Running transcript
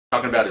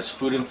Talking about is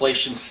food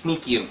inflation,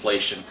 sneaky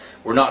inflation.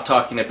 We're not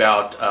talking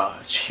about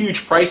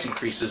huge price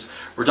increases.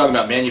 We're talking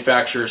about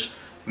manufacturers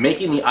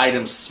making the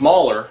items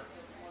smaller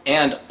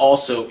and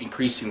also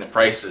increasing the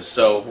prices.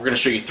 So we're going to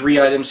show you 3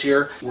 items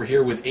here. We're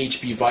here with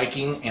HB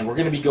Viking and we're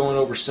going to be going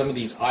over some of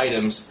these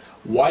items.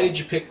 Why did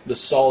you pick the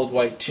solid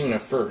white tuna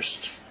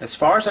first? As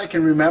far as I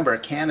can remember, a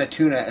can of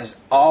tuna has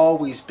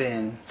always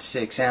been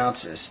 6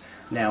 ounces.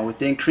 Now with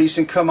the increase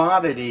in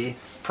commodity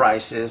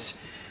prices,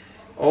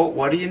 oh,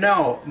 what do you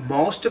know?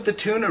 Most of the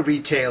tuna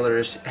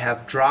retailers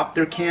have dropped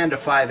their can to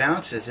 5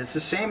 ounces. It's the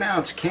same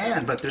ounce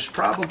can, but there's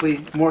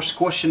probably more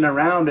squishing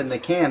around in the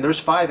can. There's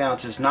 5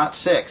 ounces, not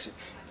 6.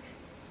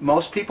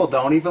 Most people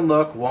don't even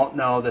look, won't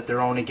know that they're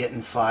only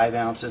getting 5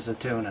 ounces of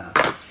tuna.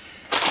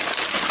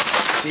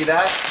 See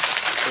that?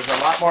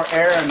 There's a lot more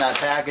air in that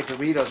bag of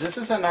Doritos. This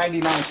is a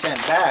 99-cent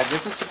bag.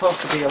 This is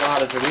supposed to be a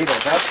lot of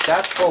Doritos.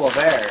 That's full of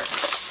air.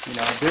 You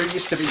know, there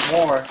used to be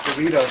more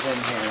Doritos in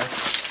here.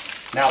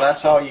 Now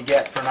that's all you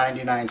get for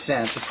 99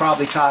 cents. It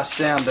probably costs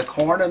them, the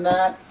corn in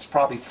that, it's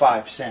probably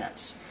 5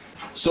 cents.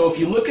 So if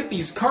you look at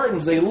these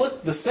cartons, they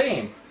look the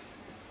same.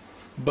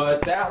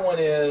 But that one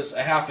is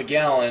a half a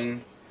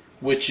gallon,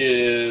 which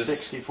is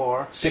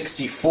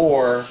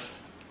 64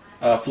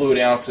 fluid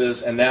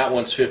ounces, and that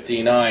one's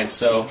 59.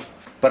 So,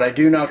 but I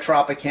do know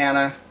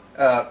Tropicana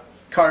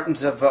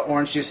cartons of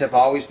orange juice have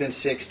always been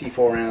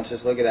 64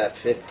 ounces. Look at that,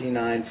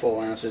 59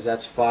 full ounces.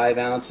 That's 5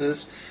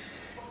 ounces.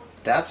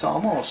 That's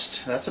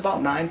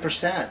about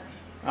 9%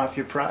 off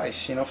your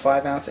price. You know,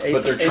 5 ounces, 8%.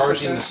 But they're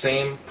charging the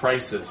same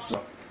prices.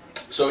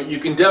 So you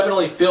can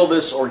definitely feel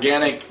this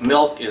organic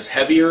milk is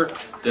heavier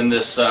than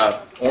this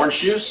orange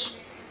juice.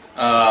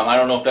 I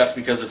don't know if that's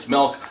because it's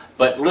milk,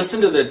 but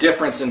listen to the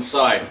difference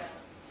inside.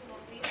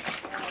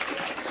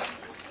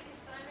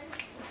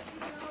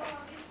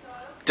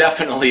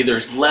 Definitely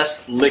there's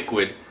less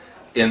liquid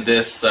in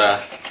this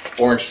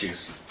orange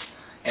juice.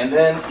 And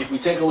then if we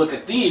take a look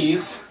at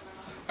these,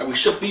 we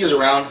shook these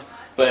around,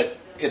 but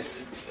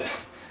it's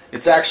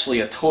actually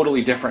a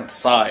totally different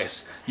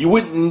size. You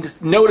wouldn't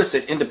notice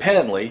it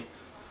independently,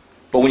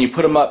 but when you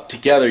put them up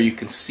together, you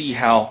can see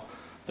how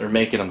they're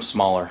making them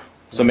smaller.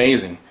 It's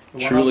amazing.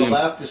 The one on the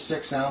left is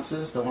 6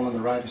 ounces, the one on the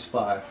right is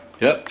 5.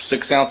 Yep,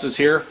 6 ounces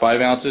here, 5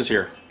 ounces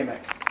here.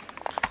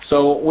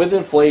 So with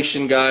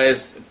inflation,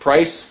 guys,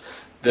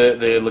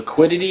 the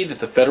liquidity that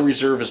the Federal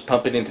Reserve is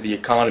pumping into the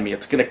economy,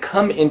 it's going to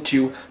come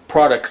into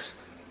products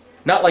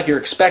not like you're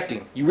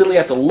expecting. You really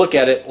have to look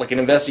at it like an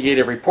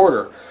investigative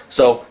reporter.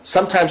 So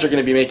sometimes they're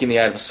going to be making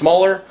the items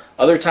smaller,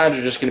 other times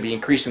they're just going to be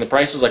increasing the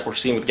prices like we're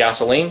seeing with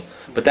gasoline,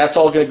 but that's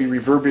all going to be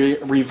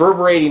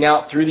reverberating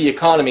out through the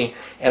economy.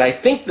 And I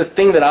think the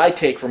thing that I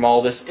take from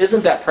all this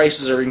isn't that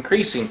prices are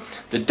increasing,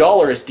 the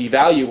dollar is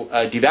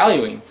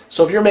devaluing.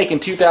 So if you're making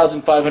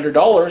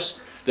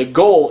 $2,500, the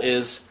goal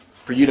is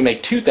for you to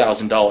make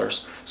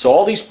 $2,000. So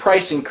all these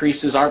price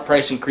increases aren't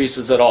price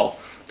increases at all.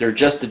 They're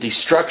just the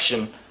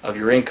destruction of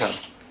your income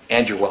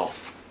and your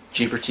wealth.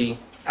 G for T,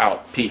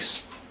 out.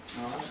 Peace.